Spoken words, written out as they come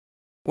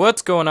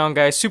What's going on,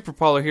 guys? Super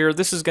Paulo here.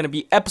 This is going to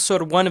be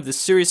episode 1 of the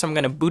series I'm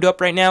going to boot up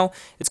right now.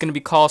 It's going to be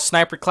called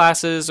Sniper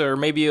Classes, or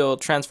maybe it'll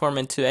transform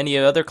into any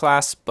other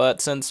class,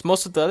 but since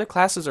most of the other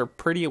classes are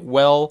pretty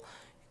well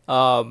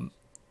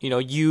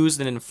used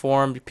and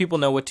informed, people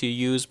know what to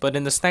use, but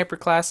in the Sniper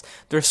class,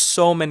 there's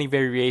so many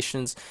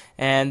variations,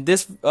 and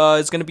this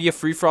is going to be a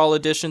free-for-all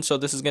edition, so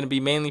this is going to be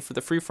mainly for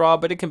the free-for-all,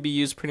 but it can be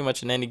used pretty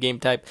much in any game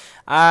type.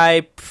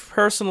 I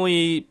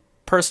personally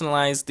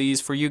personalize these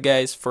for you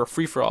guys for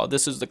free-for-all.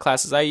 This is the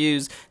classes I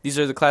use. These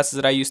are the classes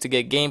that I use to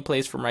get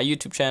gameplays for my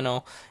YouTube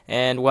channel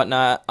and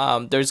whatnot.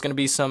 There's going to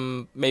be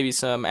maybe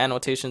some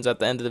annotations at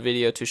the end of the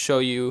video to show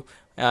you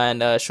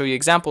and show you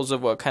examples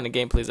of what kind of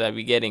gameplays I'll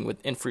be getting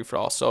in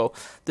free-for-all. So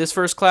this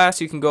first class,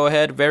 you can go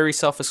ahead, very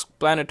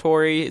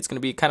self-explanatory. It's going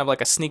to be kind of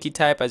like a sneaky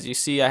type. As you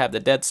see, I have the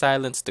Dead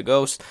Silence, the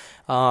Ghost.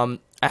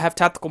 I have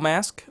Tactical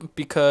Mask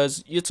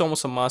because it's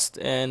almost a must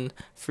in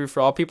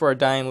free-for-all. People are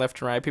dying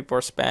left and right. People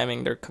are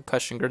spamming their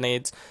concussion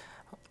grenades.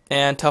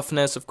 And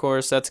Toughness, of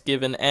course, that's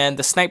given. And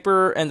the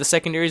Sniper and the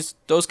secondaries,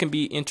 those can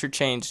be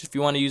interchanged. If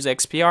you want to use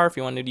XPR, if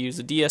you want to use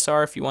the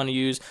DSR, if you want to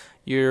use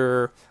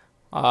your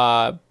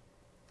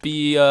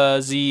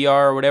BZR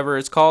or whatever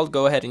it's called,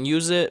 go ahead and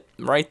use it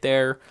right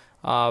there.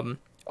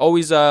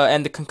 Always,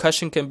 and the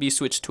concussion can be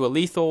switched to a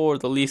lethal, or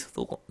the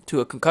lethal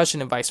to a concussion,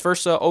 and vice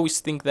versa.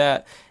 Always think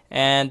that.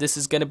 And this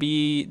is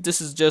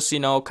just,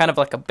 kind of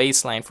like a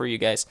baseline for you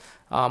guys.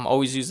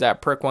 Always use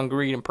that perk 1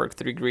 greed and perk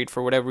 3 greed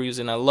for whatever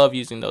reason. I love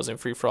using those in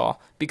free for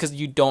all because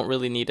you don't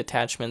really need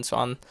attachments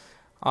on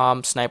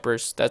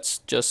snipers. That's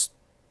just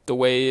the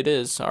way it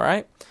is. All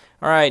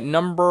right,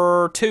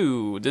 number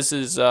 2. This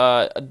is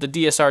the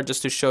DSR,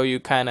 just to show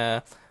you kind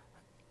of.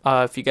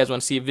 If you guys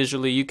want to see it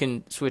visually, you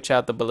can switch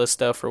out the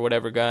ballista for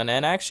whatever gun.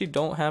 And I actually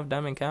don't have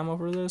diamond camo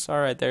for this.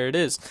 Alright, there it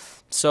is.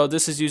 So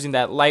this is using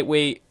that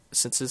lightweight,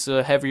 since it's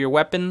a heavier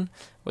weapon,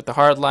 with the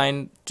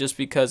hardline, just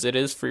because it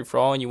is free for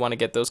all and you want to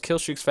get those kill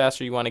streaks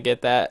faster. You want to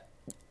get that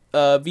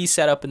V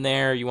set up in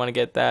there. You want to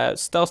get that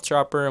stealth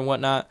chopper and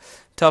whatnot.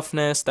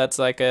 Toughness, that's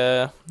like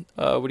a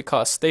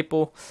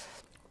staple.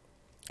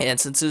 And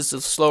since it's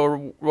a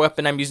slower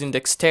weapon, I'm using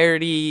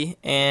dexterity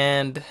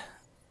and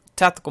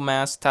Tactical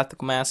Mask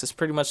is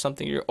pretty much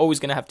something you're always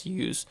going to have to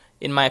use,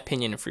 in my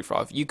opinion, in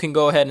free-for-all. You can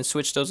go ahead and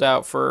switch those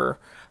out for,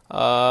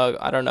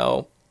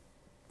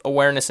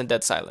 Awareness and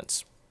Dead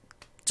Silence.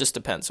 Just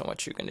depends on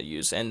what you're going to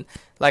use. And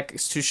like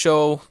to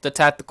show the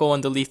tactical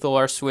and the lethal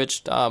are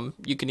switched,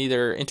 you can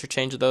either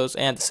interchange those,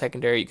 and the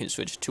secondary you can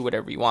switch to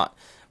whatever you want.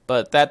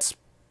 But that's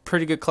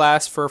pretty good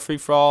class for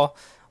free-for-all.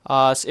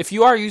 So if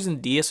you are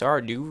using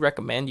DSR, I do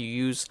recommend you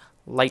use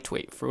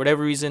lightweight. For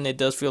whatever reason, it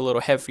does feel a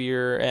little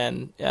heavier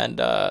and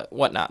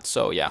whatnot.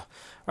 So yeah.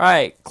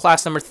 Alright,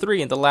 class number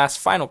 3, and the last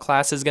final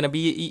class is going to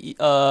be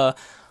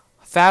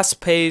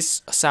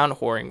fast-paced sound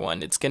whoring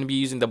one. It's going to be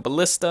using the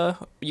ballista.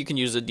 You can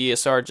use the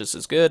DSR just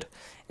as good.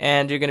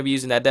 And you're going to be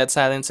using that Dead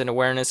Silence and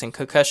Awareness and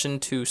Concussion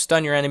to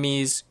stun your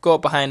enemies, go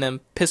up behind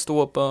them, pistol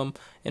whip them,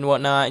 and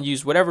whatnot, and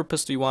use whatever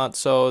pistol you want.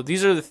 So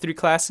these are the 3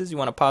 classes. You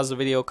want to pause the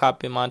video,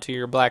 copy them onto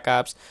your Black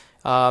Ops.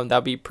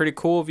 That'd be pretty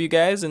cool of you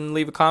guys, and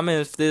leave a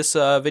comment if this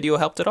video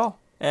helped at all.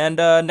 And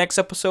next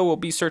episode will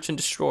be Search and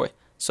Destroy.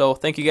 So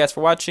thank you guys for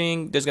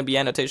watching. There's going to be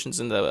annotations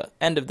in the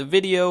end of the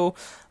video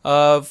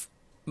of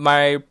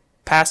my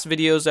past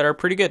videos that are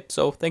pretty good.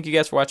 So thank you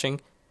guys for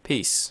watching.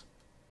 Peace.